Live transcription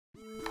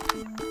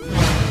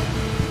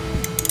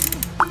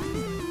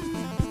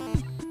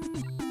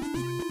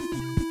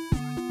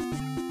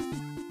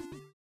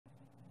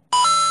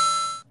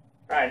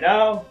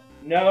Alright,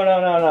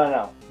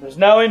 no. There's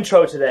no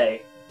intro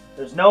today.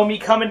 There's no me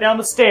coming down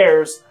the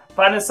stairs,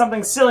 finding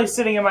something silly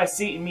sitting in my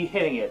seat and me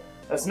hitting it.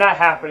 That's not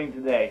happening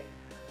today.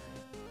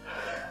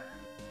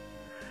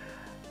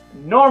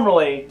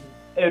 Normally,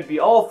 it would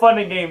be all fun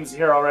and games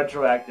here on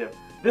Retroactive.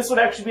 This would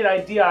actually be an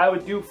idea I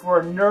would do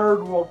for a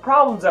Nerd World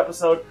Problems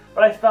episode,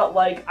 but I felt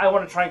like I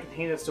want to try and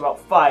contain this to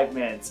about 5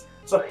 minutes.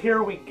 So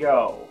here we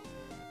go.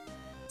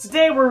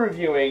 Today we're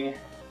reviewing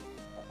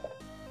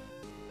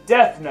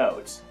Death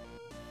Note.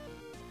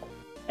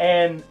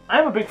 And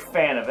I'm a big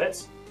fan of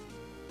it.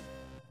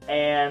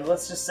 And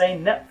let's just say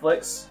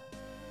Netflix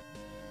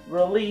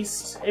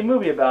released a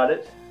movie about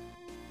it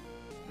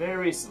very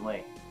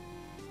recently.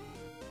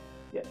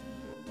 Yeah,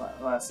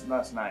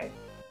 last night.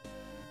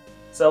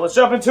 So let's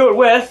jump into it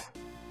with...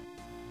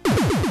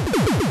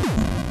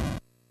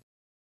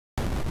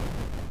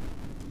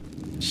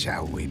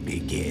 Shall we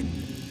begin?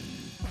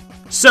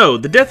 So,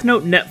 the Death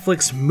Note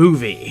Netflix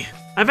movie.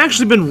 I've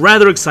actually been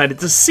rather excited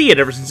to see it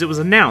ever since it was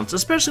announced,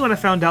 especially when I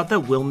found out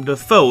that Willem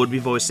Dafoe would be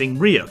voicing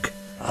Ryuk.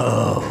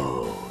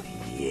 Oh,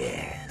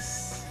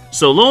 yes.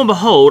 So lo and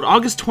behold,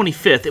 August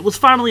 25th, it was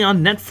finally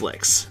on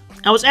Netflix.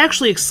 I was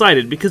actually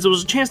excited because it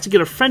was a chance to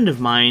get a friend of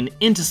mine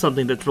into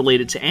something that's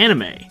related to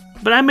anime.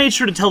 But I made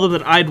sure to tell them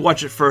that I'd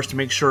watch it first to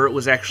make sure it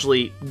was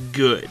actually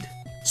good.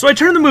 So I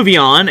turned the movie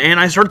on, and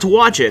I started to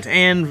watch it,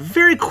 and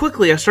very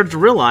quickly I started to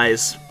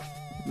realize,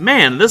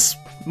 man, this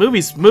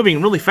movie's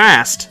moving really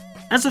fast.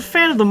 As a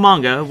fan of the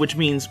manga, which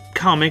means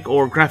comic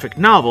or graphic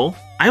novel,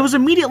 I was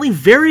immediately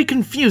very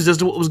confused as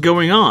to what was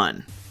going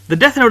on. The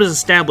Death Note is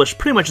established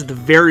pretty much at the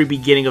very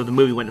beginning of the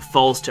movie when it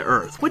falls to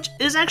Earth, which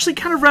is actually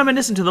kind of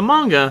reminiscent to the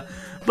manga,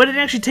 but it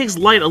actually takes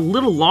Light a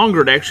little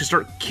longer to actually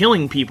start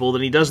killing people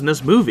than he does in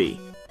this movie.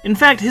 In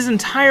fact, his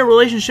entire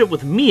relationship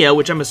with Mia,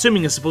 which I'm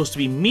assuming is supposed to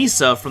be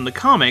Misa from the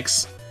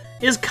comics,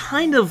 is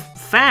kind of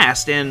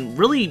fast and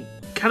really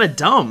kind of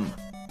dumb.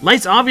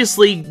 Light's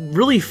obviously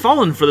really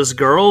fallen for this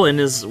girl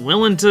and is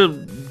willing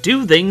to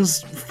do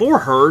things for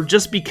her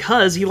just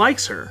because he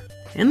likes her.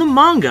 In the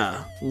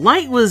manga,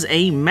 Light was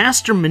a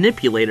master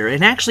manipulator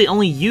and actually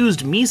only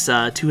used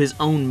Misa to his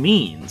own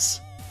means.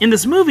 In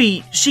this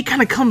movie, she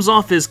kind of comes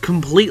off as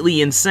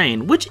completely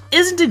insane, which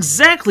isn't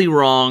exactly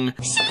wrong.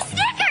 She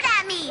snickered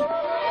at me!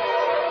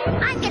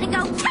 I'm gonna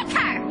go kick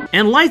her!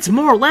 And Light's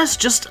more or less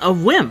just a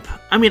wimp.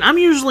 I mean, I'm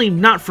usually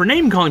not for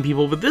name-calling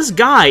people, but this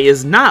guy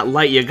is not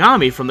Light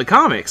Yagami from the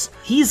comics.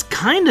 He's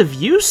kind of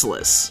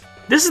useless.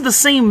 This is the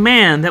same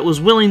man that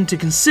was willing to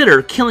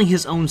consider killing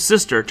his own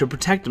sister to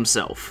protect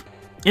himself.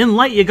 In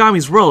Light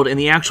Yagami's world in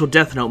the actual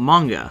Death Note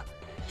manga,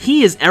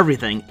 he is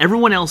everything,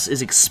 everyone else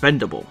is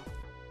expendable.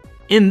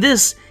 In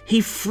this, he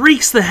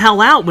freaks the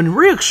hell out when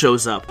Ryuk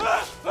shows up.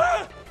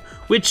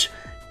 Which,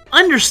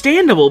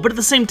 understandable, but at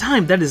the same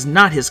time, that is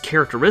not his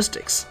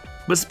characteristics.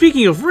 But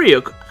speaking of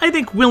Ryuk, I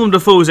think Willem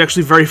Dafoe is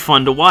actually very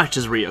fun to watch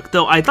as Ryuk,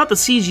 though I thought the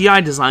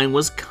CGI design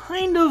was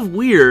kind of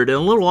weird and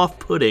a little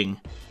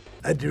off-putting.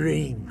 A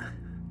dream.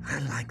 I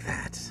like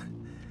that.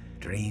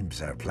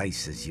 Dreams are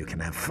places you can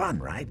have fun,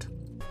 right?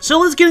 So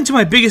let's get into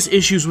my biggest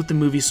issues with the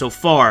movie so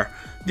far.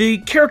 The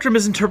character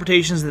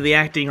misinterpretations and the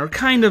acting are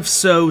kind of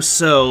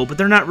so-so, but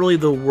they're not really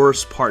the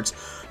worst parts.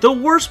 The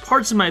worst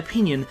parts, in my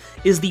opinion,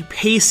 is the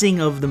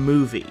pacing of the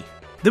movie.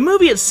 The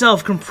movie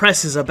itself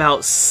compresses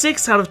about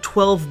 6 out of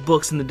 12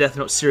 books in the Death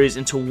Note series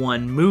into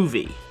one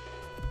movie.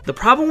 The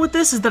problem with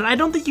this is that I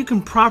don't think you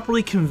can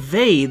properly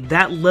convey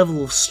that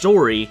level of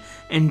story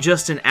in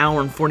just an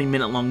hour and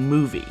 40-minute long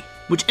movie,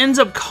 which ends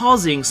up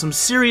causing some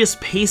serious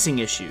pacing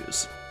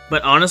issues.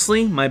 But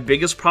honestly, my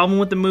biggest problem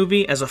with the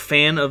movie as a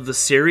fan of the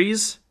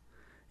series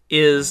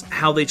is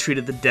how they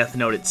treated the Death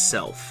Note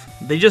itself.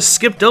 They just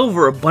skipped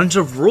over a bunch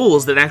of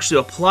rules that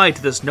actually apply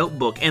to this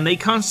notebook, and they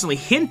constantly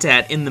hint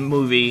at in the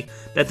movie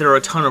that there are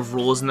a ton of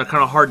rules and they're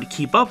kind of hard to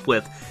keep up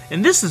with.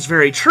 And this is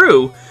very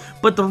true,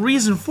 but the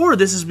reason for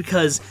this is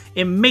because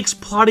it makes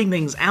plotting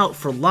things out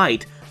for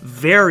Light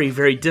very,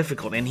 very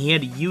difficult, and he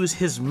had to use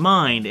his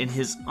mind and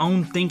his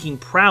own thinking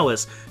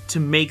prowess to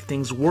make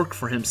things work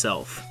for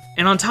himself.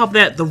 And on top of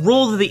that, the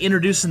rule that they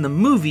introduced in the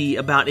movie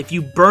about if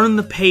you burn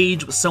the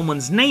page with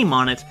someone's name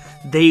on it,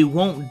 they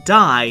won't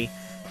die,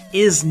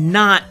 is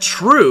not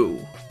true.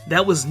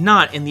 That was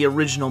not in the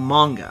original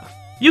manga.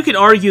 You could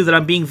argue that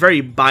I'm being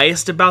very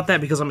biased about that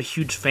because I'm a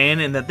huge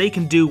fan and that they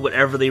can do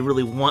whatever they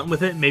really want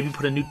with it, maybe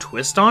put a new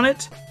twist on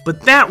it.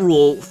 But that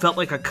rule felt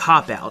like a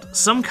cop-out,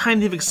 some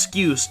kind of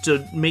excuse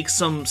to make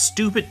some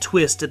stupid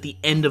twist at the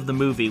end of the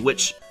movie,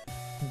 which,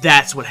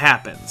 that's what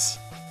happens.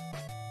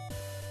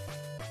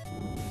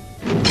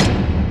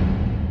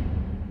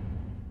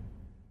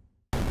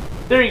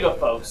 There you go,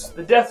 folks.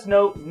 The Death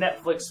Note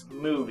Netflix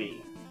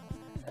movie.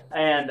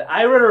 And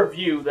I read a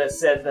review that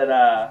said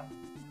that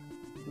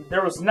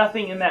there was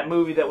nothing in that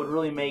movie that would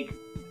really make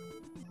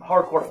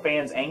hardcore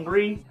fans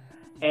angry,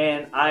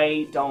 and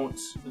I don't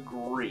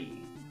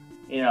agree.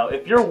 You know,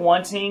 if you're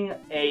wanting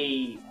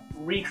a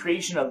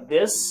recreation of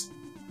this,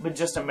 but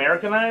just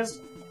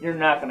Americanized, you're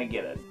not going to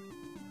get it.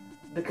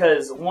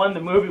 Because, one,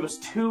 the movie was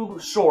too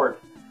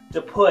short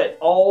to put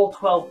all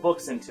 12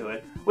 books into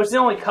it. which they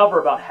only cover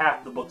about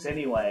half the books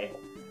anyway.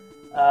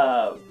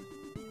 And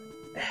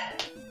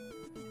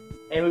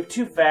move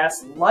too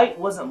fast. Light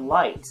wasn't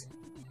light.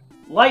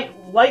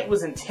 Light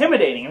was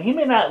intimidating. I mean, he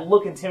may not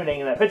look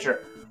intimidating in that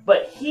picture,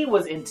 but he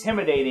was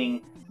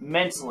intimidating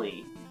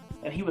mentally,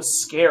 and he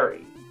was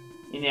scary.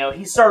 You know,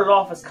 he started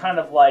off as kind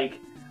of like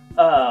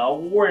a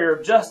warrior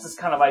of justice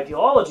kind of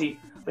ideology,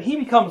 but he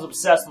becomes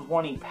obsessed with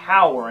wanting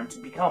power and to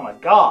become a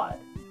god.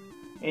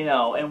 You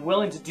know, and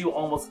willing to do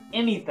almost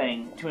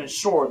anything to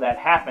ensure that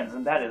happens,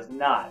 and that is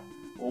not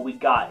what we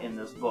got in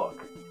this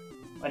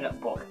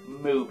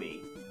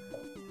movie.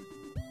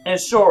 And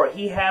sure,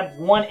 he had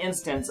one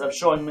instance of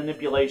showing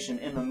manipulation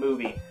in the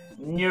movie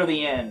near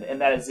the end,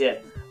 and that is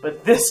it.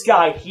 But this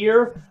guy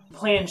here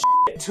planned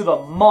shit to the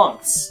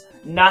months,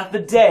 not the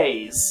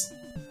days.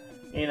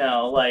 You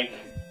know, like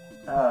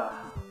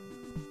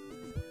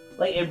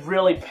it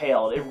really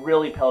paled. It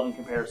really paled in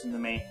comparison to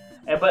me.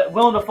 But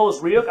Willem Dafoe's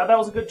Ryuk, I thought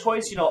was a good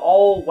choice. You know,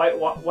 all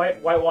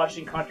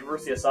whitewashing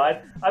controversy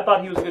aside, I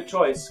thought he was a good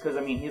choice because,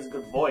 I mean, he has a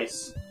good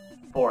voice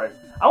for it.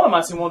 I wouldn't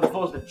mind seeing Willem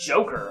Dafoe as the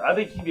Joker. I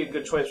think he'd be a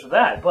good choice for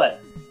that.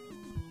 But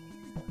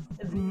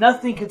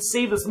nothing could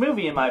save this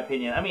movie, in my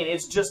opinion. I mean,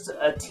 it's just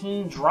a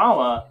teen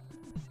drama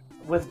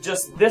with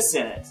just this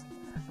in it.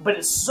 But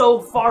it's so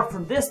far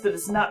from this that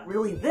it's not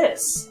really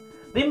this.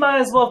 They might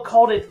as well have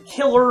called it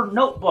Killer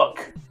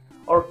Notebook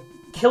or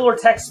Killer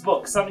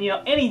Textbook. Something, you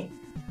know,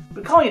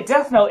 but calling it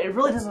Death Note, it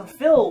really doesn't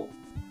feel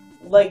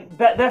like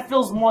that. That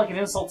feels more like an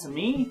insult to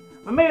me.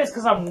 But maybe it's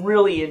because I'm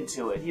really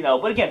into it, you know.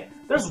 But again,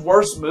 there's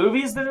worse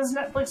movies than this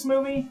Netflix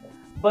movie.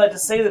 But to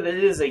say that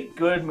it is a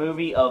good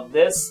movie of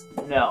this,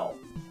 no.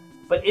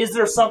 But is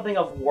there something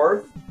of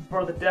worth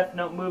for the Death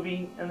Note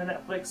movie in the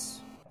Netflix?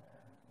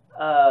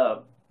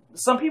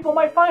 Some people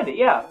might find it,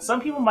 yeah.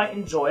 Some people might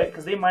enjoy it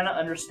because they might not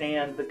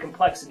understand the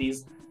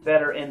complexities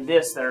that are in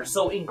this, that are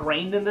so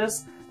ingrained in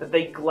this, that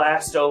they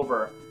glassed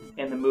over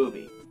in the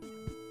movie.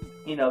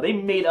 You know, they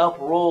made up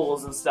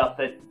rules and stuff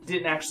that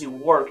didn't actually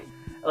work,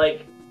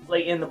 like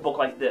in the book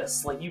like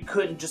this. Like, you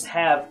couldn't just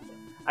have...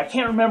 I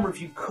can't remember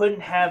if you couldn't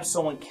have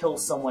someone kill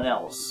someone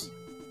else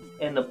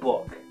in the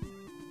book.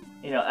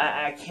 You know,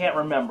 I can't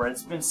remember.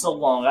 It's been so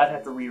long, I'd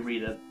have to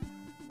reread it.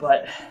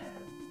 But,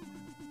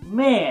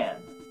 man...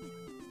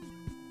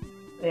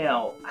 You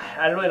know,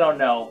 I really don't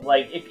know.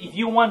 Like, if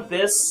you want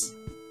this,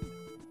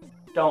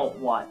 don't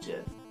watch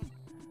it.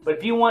 But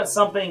if you want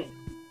something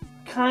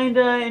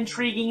kinda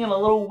intriguing and a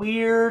little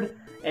weird,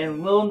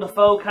 and Willem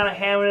Dafoe kinda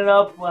hamming it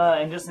up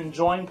and just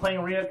enjoying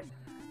playing Ryuk,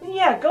 then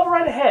yeah, go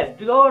right ahead.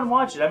 Go and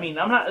watch it. I mean,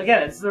 I'm not,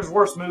 again, there's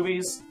worse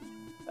movies,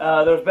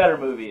 there's better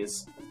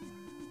movies.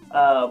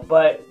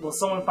 But will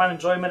someone find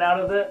enjoyment out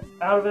of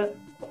it?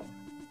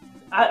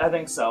 I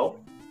think so.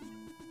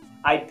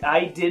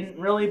 I didn't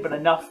really, but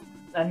enough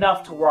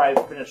to where I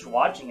finished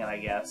watching it, I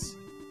guess.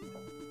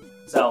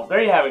 So,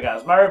 there you have it,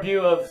 guys. My review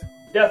of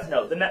Death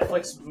Note, the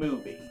Netflix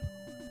movie.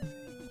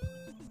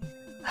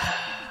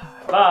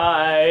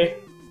 Bye!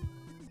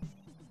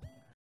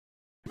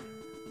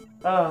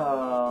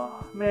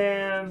 Oh,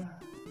 man.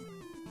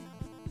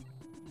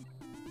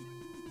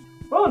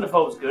 Willem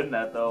Dafoe was good in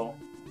that, though.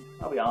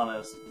 I'll be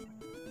honest.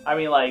 I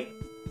mean, like,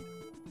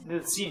 the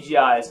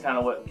CGI is kind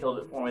of what killed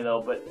it for me,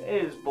 though, but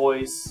his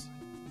voice,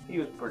 he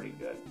was pretty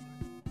good.